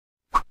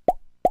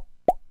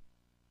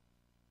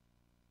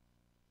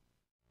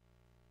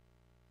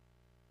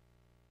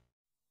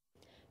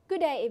Good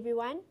day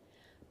everyone.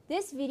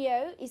 This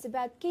video is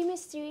about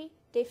chemistry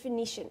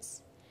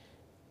definitions.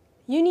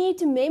 You need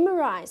to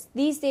memorize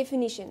these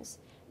definitions,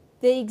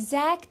 the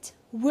exact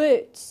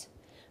words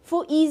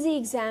for easy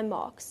exam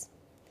marks.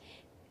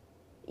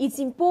 It's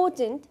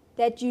important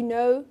that you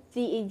know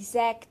the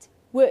exact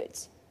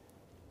words.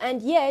 And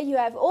here you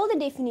have all the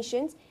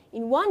definitions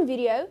in one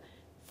video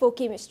for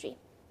chemistry.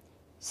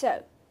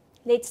 So,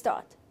 let's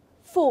start.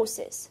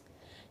 Forces.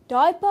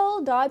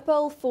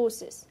 Dipole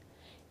forces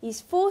is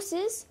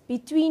forces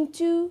between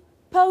two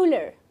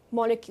polar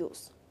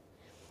molecules.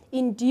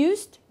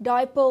 Induced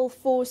dipole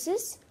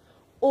forces,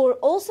 or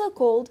also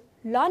called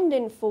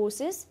London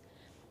forces,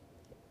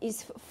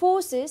 is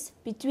forces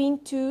between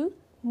two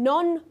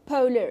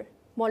non-polar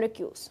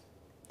molecules.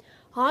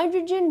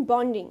 Hydrogen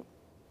bonding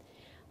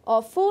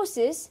are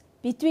forces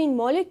between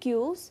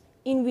molecules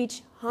in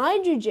which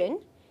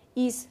hydrogen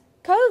is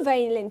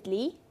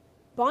covalently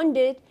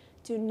bonded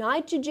to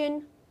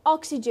nitrogen,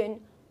 oxygen,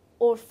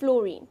 or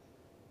fluorine.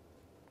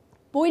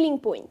 Boiling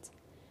point.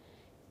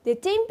 The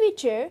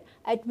temperature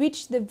at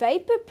which the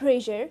vapor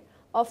pressure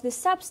of the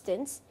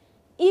substance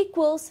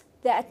equals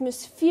the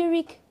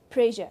atmospheric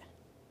pressure.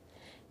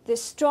 The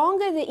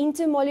stronger the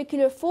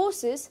intermolecular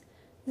forces,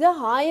 the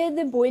higher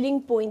the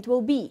boiling point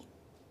will be.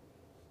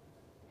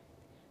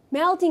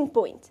 Melting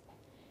point.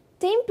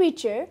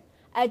 Temperature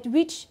at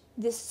which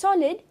the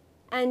solid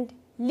and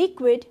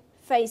liquid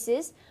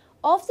phases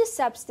of the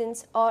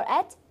substance are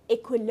at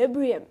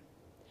equilibrium.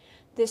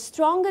 The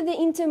stronger the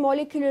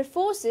intermolecular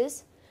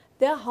forces,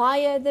 the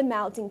higher the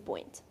melting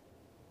point.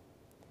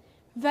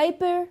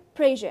 Vapor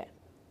pressure.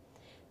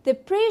 The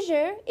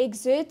pressure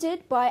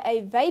exerted by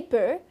a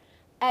vapor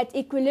at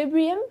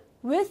equilibrium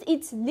with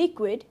its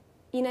liquid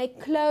in a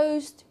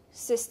closed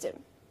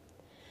system.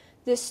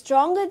 The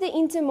stronger the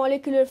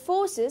intermolecular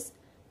forces,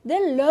 the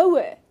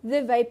lower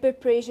the vapor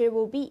pressure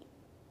will be.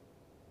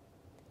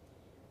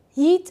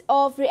 Heat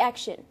of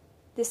reaction.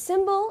 The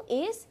symbol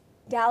is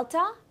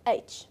delta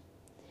H.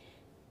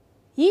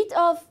 Heat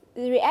of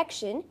the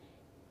reaction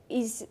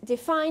is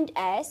defined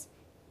as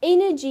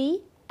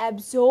energy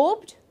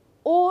absorbed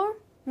or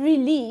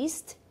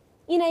released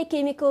in a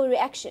chemical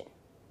reaction.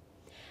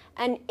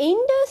 An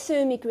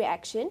endothermic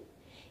reaction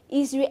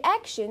is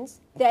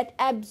reactions that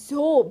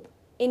absorb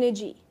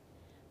energy.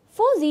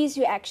 For these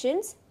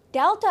reactions,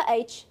 delta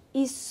H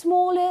is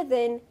smaller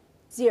than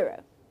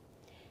 0.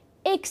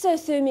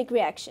 Exothermic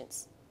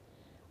reactions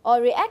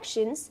are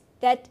reactions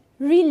that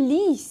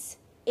release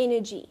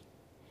energy.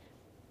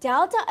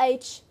 Delta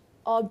H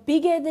are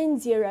bigger than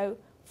 0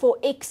 for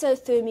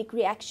exothermic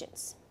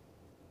reactions.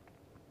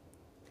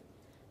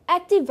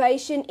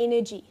 Activation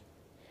energy.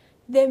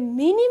 The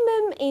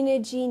minimum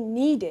energy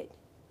needed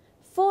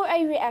for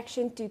a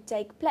reaction to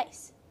take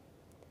place.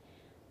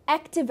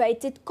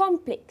 Activated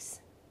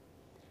complex.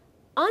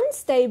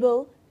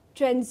 Unstable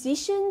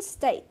transition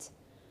state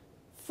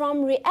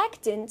from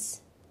reactants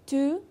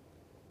to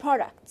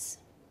products.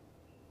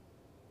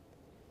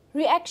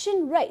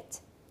 Reaction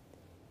rate.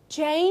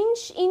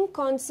 Change in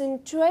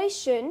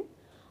concentration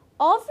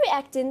of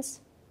reactants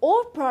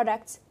or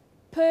products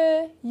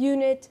per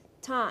unit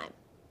time.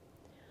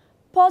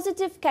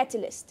 Positive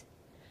catalyst.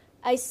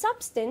 A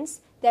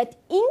substance that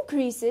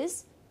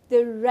increases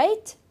the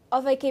rate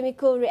of a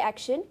chemical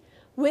reaction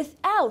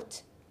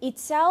without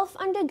itself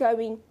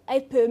undergoing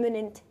a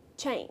permanent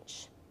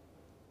change.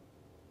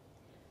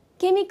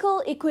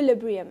 Chemical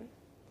equilibrium.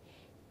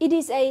 It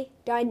is a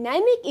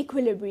dynamic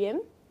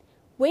equilibrium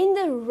when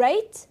the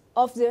rate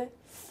of the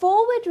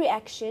forward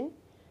reaction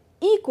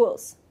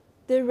equals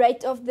the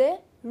rate of the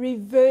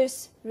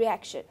reverse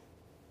reaction.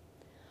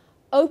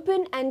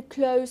 Open and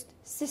closed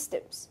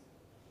systems.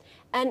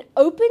 An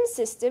open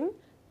system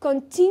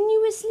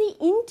continuously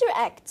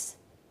interacts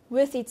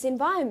with its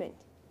environment.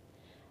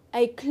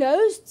 A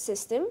closed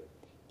system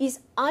is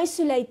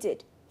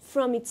isolated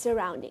from its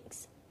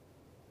surroundings.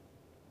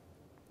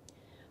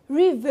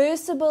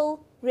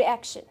 Reversible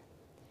reaction.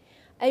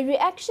 A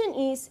reaction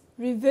is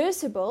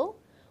reversible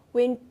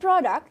when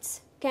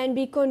products can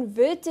be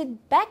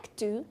converted back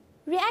to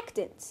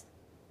reactants.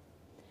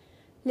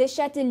 Le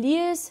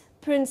Chatelier's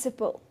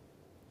principle.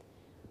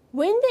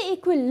 When the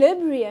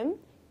equilibrium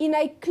in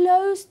a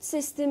closed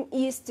system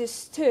is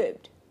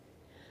disturbed,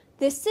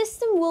 the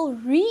system will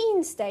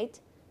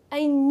reinstate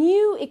a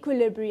new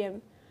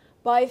equilibrium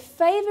by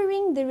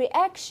favoring the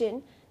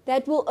reaction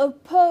that will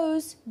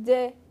oppose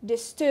the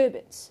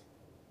disturbance.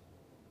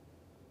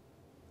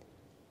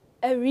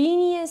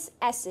 Arrhenius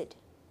acid.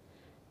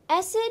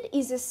 Acid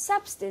is a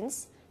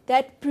substance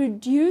that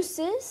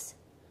produces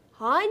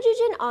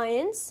hydrogen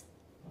ions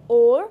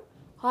or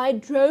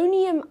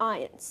hydronium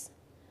ions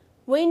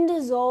when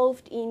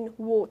dissolved in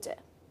water.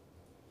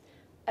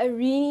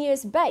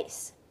 Arrhenius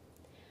base.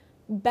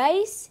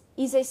 Base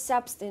is a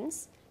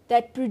substance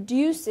that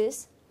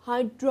produces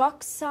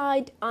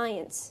hydroxide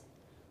ions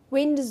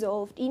when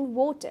dissolved in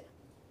water.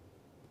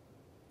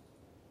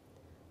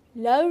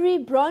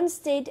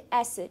 Lowry-Bronsted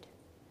acid.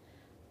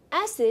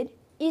 Acid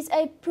is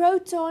a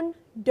proton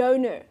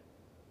donor.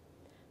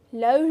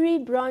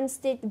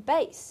 Lowry-Bronsted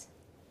base.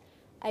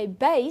 A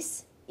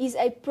base is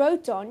a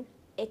proton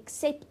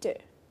acceptor.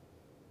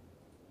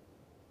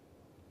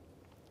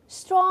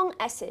 Strong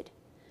acid.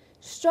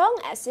 Strong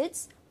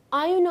acids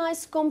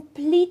ionize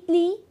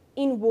completely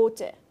in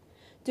water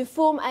to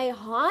form a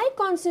high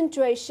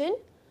concentration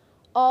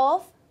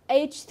of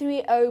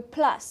H3O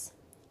plus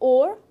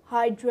or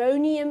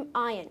hydronium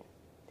ion.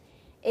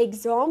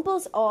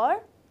 Examples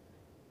are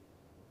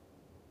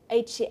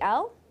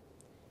HCl,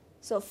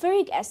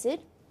 sulfuric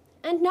acid,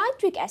 and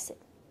nitric acid.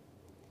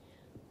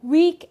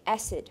 Weak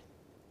acid.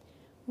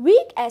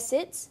 Weak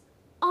acids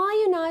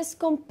ionize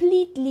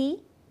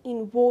completely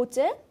in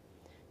water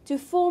to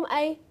form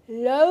a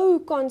low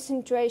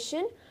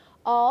concentration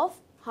of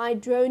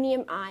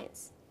hydronium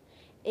ions.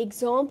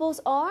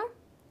 Examples are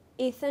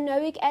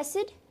ethanoic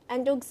acid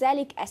and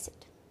oxalic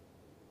acid.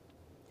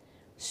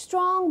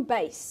 Strong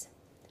base.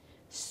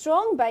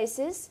 Strong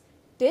bases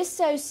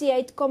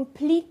dissociate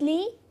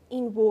completely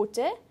in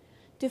water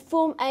to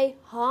form a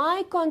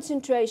high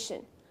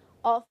concentration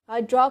of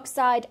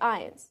hydroxide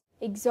ions.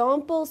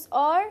 Examples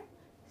are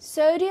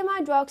sodium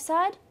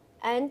hydroxide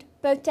and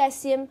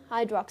potassium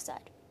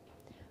hydroxide.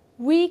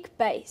 Weak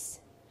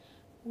base.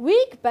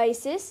 Weak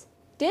bases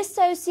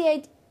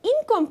dissociate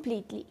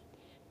incompletely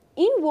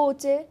in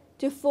water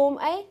to form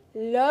a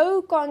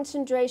low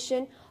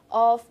concentration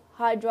of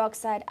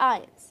hydroxide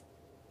ions.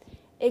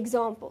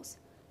 Examples: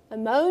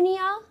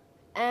 ammonia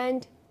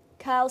and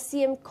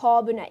calcium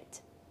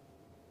carbonate.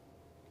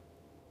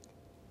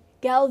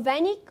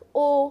 Galvanic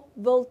or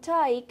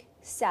voltaic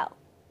cell.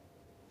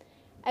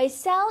 A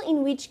cell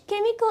in which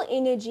chemical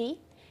energy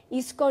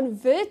is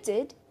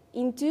converted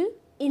into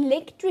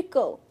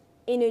electrical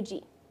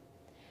energy.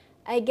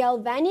 A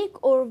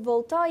galvanic or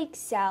voltaic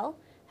cell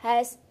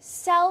has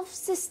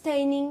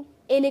self-sustaining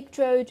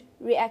electrode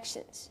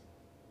reactions.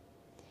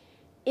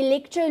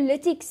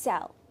 Electrolytic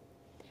cell.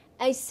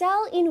 A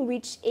cell in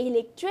which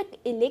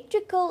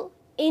electrical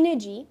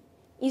energy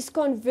is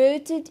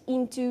converted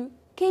into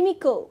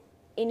chemical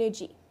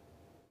energy.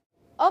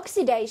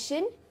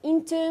 Oxidation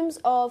in terms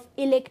of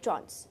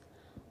electrons.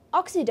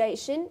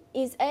 Oxidation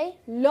is a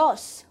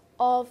loss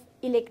of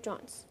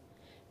electrons.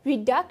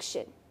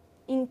 Reduction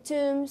in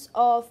terms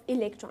of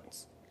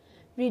electrons.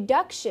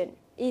 Reduction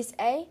is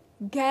a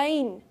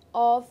gain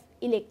of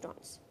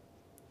electrons.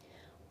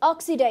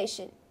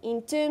 Oxidation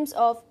in terms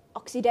of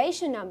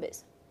oxidation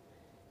numbers.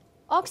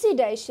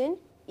 Oxidation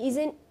is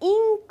an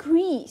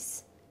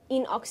increase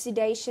in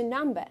oxidation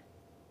number.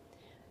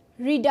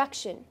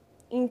 Reduction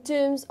in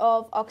terms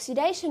of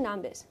oxidation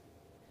numbers.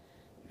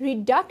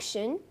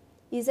 Reduction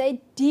is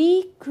a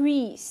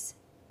decrease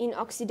in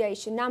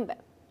oxidation number.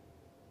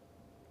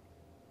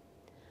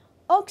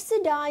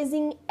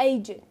 Oxidizing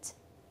agent.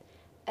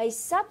 A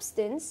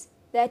substance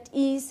that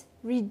is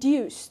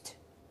reduced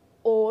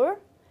or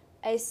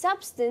a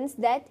substance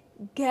that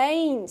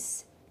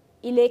gains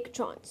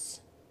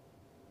electrons.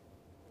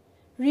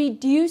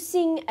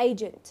 Reducing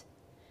agent.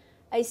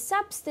 A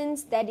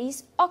substance that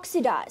is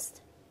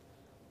oxidized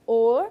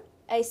or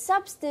a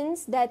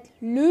substance that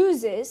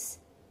loses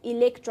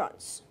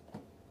electrons.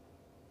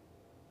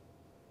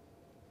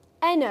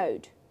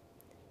 Anode.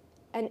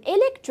 An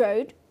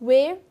electrode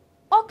where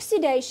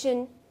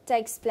oxidation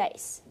takes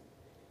place.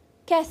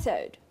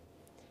 Cathode.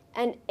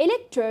 An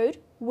electrode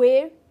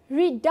where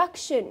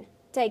reduction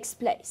takes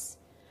place.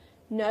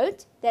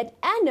 Note that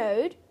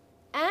anode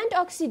and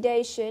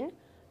oxidation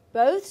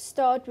both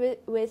start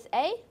with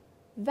a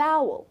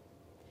vowel.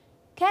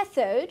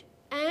 Cathode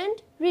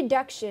and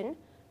reduction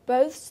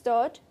both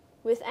start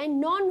with a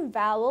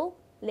non-vowel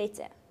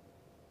letter.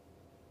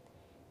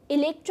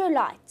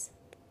 Electrolyte.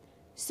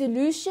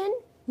 Solution,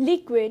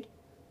 liquid,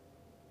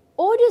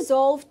 or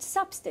dissolved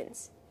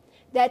substance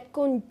that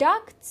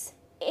conducts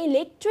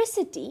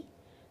electricity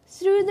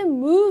through the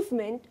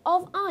movement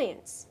of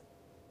ions.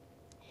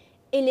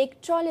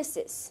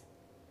 Electrolysis.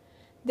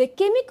 The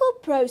chemical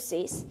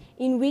process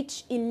in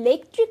which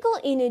electrical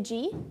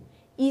energy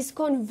is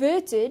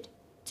converted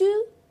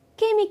to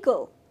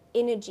chemical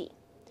energy,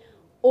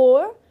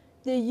 or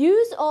the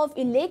use of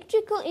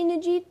electrical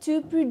energy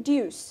to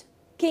produce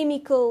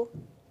chemical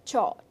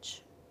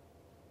charge.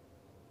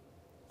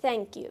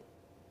 Thank you.